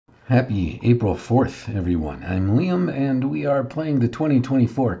Happy April 4th, everyone. I'm Liam, and we are playing the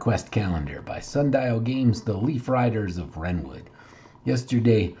 2024 Quest Calendar by Sundial Games, the Leaf Riders of Wrenwood.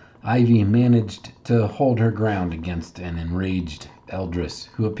 Yesterday, Ivy managed to hold her ground against an enraged Eldris,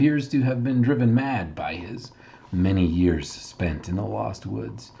 who appears to have been driven mad by his many years spent in the Lost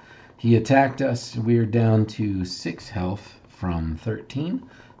Woods. He attacked us. We're down to 6 health from 13,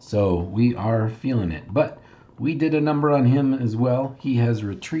 so we are feeling it. But we did a number on him as well. He has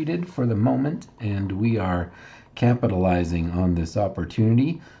retreated for the moment, and we are capitalizing on this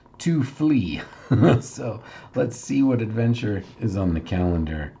opportunity to flee. So let's see what adventure is on the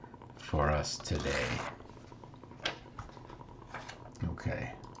calendar for us today.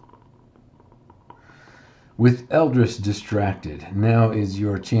 Okay. With Eldris distracted, now is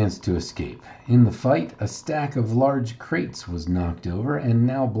your chance to escape. In the fight, a stack of large crates was knocked over and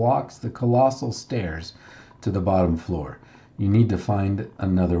now blocks the colossal stairs to the bottom floor. You need to find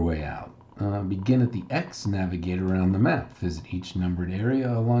another way out. Begin at the X, navigate around the map. Visit each numbered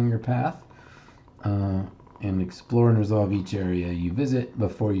area along your path, and explore and resolve each area you visit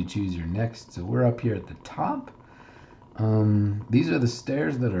before you choose your next. So we're up here at the top. These are the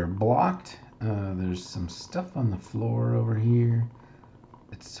stairs that are blocked. There's some stuff on the floor over here.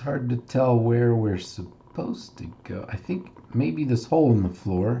 It's hard to tell where we're supposed to go. I think maybe this hole in the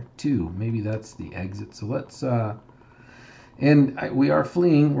floor too. Maybe that's the exit. So let's we are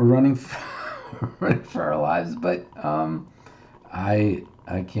fleeing. We're running for our lives, but I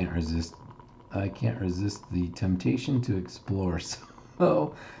can't resist. I can't resist the temptation to explore.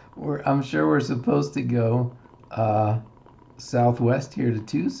 So I'm sure we're supposed to go southwest here to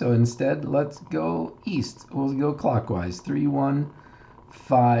 2. So instead, let's go east. We'll go clockwise. 3, 1,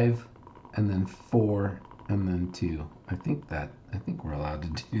 5, and then 4, and then 2. I think we're allowed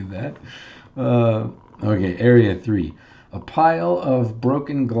to do that. Okay, area 3. A pile of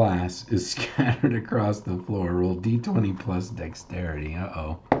broken glass is scattered across the floor. Roll d20 plus dexterity.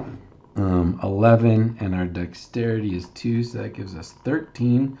 11, and our dexterity is 2, so that gives us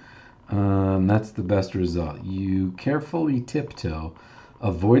 13. That's the best result. You carefully tiptoe,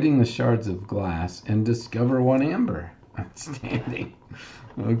 avoiding the shards of glass, and discover 1 amber. Outstanding.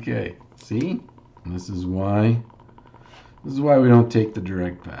 Okay, see? This is why we don't take the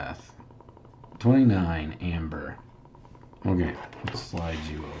direct path. 29 amber. Okay, let's slide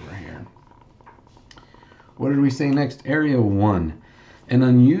you over here. What did we say next? Area 1. An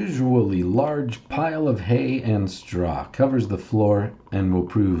unusually large pile of hay and straw covers the floor and will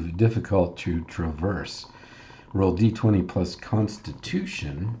prove difficult to traverse. Roll d20 plus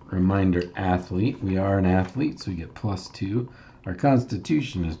constitution. Reminder, athlete. We are an athlete, so we get +2. Our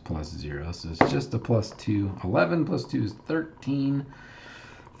constitution is +0, so it's just a +2. 11 plus 2 is 13.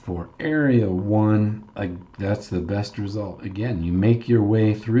 For area 1, that's the best result. Again, you make your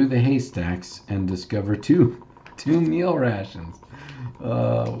way through the haystacks and discover two meal rations.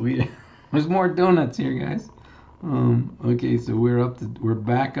 There's more donuts here, guys. Okay, so we're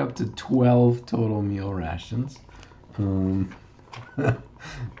back up to 12 total meal rations. All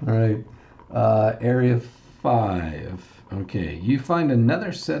right, area 5. Okay, you find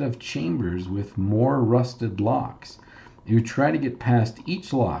another set of chambers with more rusted locks. You try to get past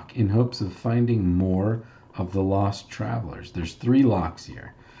each lock in hopes of finding more of the lost travelers. There's 3 locks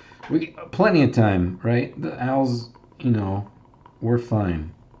here. We got plenty of time, right? The owls, we're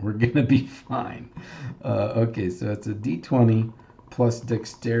fine. We're gonna be fine. Okay, so it's a d20 plus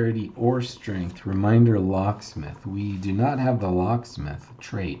dexterity or strength. Reminder, locksmith. We do not have the locksmith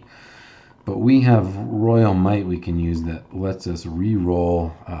trait, but we have royal might we can use that lets us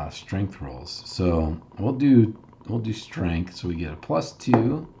re-roll strength rolls. So we'll do strength, so we get a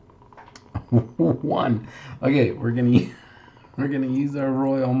 +2. 1. Okay, we're gonna use our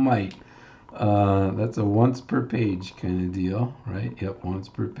royal might. That's a once per page kind of deal, right? Yep, once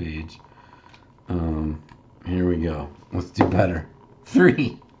per page. Here we go. Let's do better.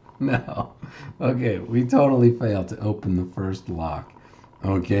 3. No. Okay, we totally failed to open the first lock.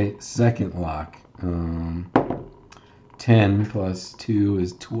 Okay, second lock. 10 plus 2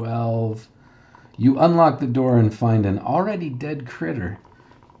 is 12. You unlock the door and find an already dead critter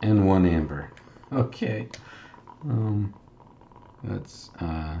and 1 amber. Okay. That's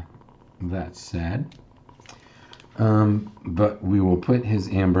sad. But we will put his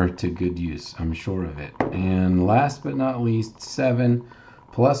amber to good use. I'm sure of it. And last but not least, 7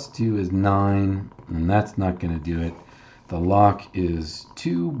 plus 2 is 9. And that's not going to do it. The lock is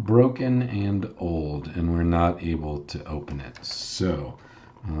too broken and old, and we're not able to open it. So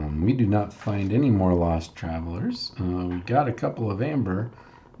we do not find any more lost travelers. We got a couple of amber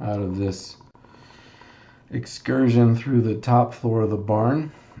out of this excursion through the top floor of the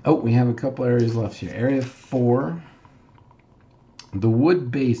barn. Oh, we have a couple areas left here. Area 4. The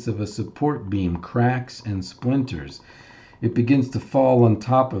wood base of a support beam cracks and splinters. It begins to fall on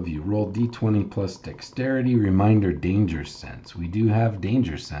top of you. Roll d20 plus dexterity. Reminder, danger sense. We do have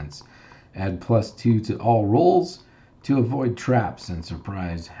danger sense. Add +2 to all rolls to avoid traps and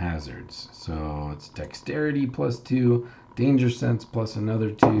surprise hazards. So it's dexterity +2, danger sense plus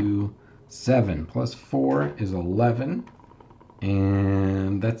another 2, 7 plus 4 is 11.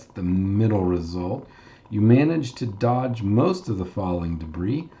 And that's the middle result. You manage to dodge most of the falling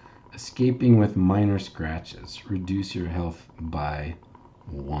debris, escaping with minor scratches. Reduce your health by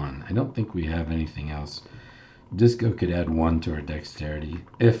 1. I don't think we have anything else. Disco could add 1 to our dexterity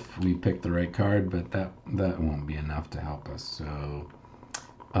if we pick the right card, but that won't be enough to help us. So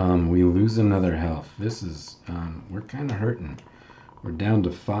we lose another health. This is, we're kind of hurting. We're down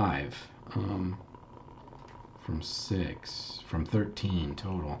to 5 from 6, from 13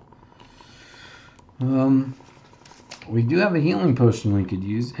 total. We do have a healing potion we could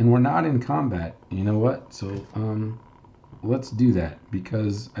use, and we're not in combat. You know what? So let's do that,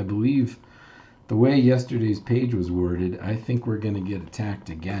 because I believe the way yesterday's page was worded, I think we're going to get attacked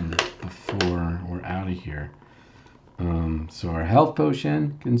again before we're out of here. So our health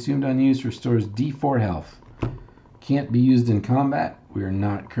potion, consumed on use, restores D4 health. Can't be used in combat. We are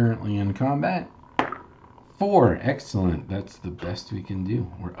not currently in combat. 4, excellent. That's the best we can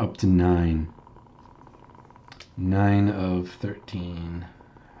do. We're up to 9. 9 of 13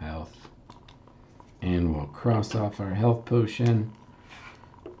 health. And we'll cross off our health potion.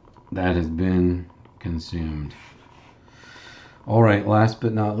 That has been consumed. Alright, last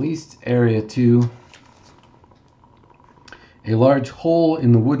but not least, Area 2. A large hole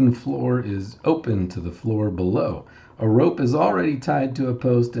in the wooden floor is open to the floor below. A rope is already tied to a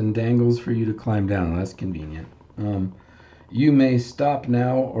post and dangles for you to climb down. That's convenient. You may stop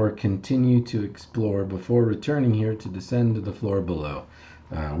now or continue to explore before returning here to descend to the floor below.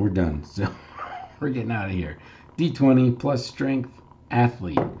 We're done. So we're getting out of here. D20 plus strength,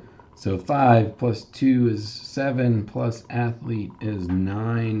 athlete. So 5 plus 2 is 7 plus athlete is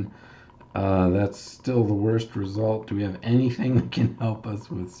 9. That's still the worst result. Do we have anything that can help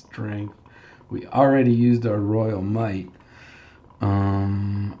us with strength? We already used our royal might.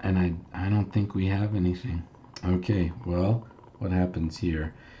 And I don't think we have anything. Okay, well, what happens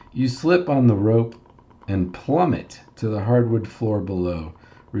here? You slip on the rope and plummet to the hardwood floor below.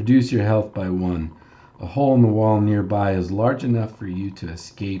 Reduce your health by 1. A hole in the wall nearby is large enough for you to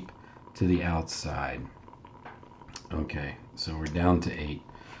escape to the outside. Okay, so we're down to 8.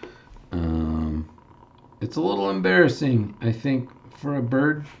 It's a little embarrassing, I think, for a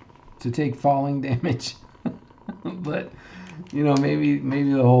bird to take falling damage. But, you know, maybe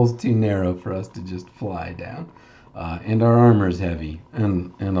the hole's too narrow for us to just fly down. And our armor's heavy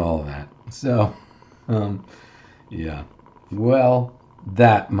and all that. So, yeah. Well,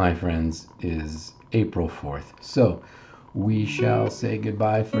 that, my friends, is April 4th. So, we shall say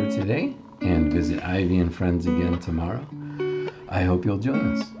goodbye for today and visit Ivy and friends again tomorrow. I hope you'll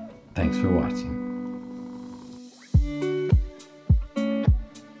join us. Thanks for watching.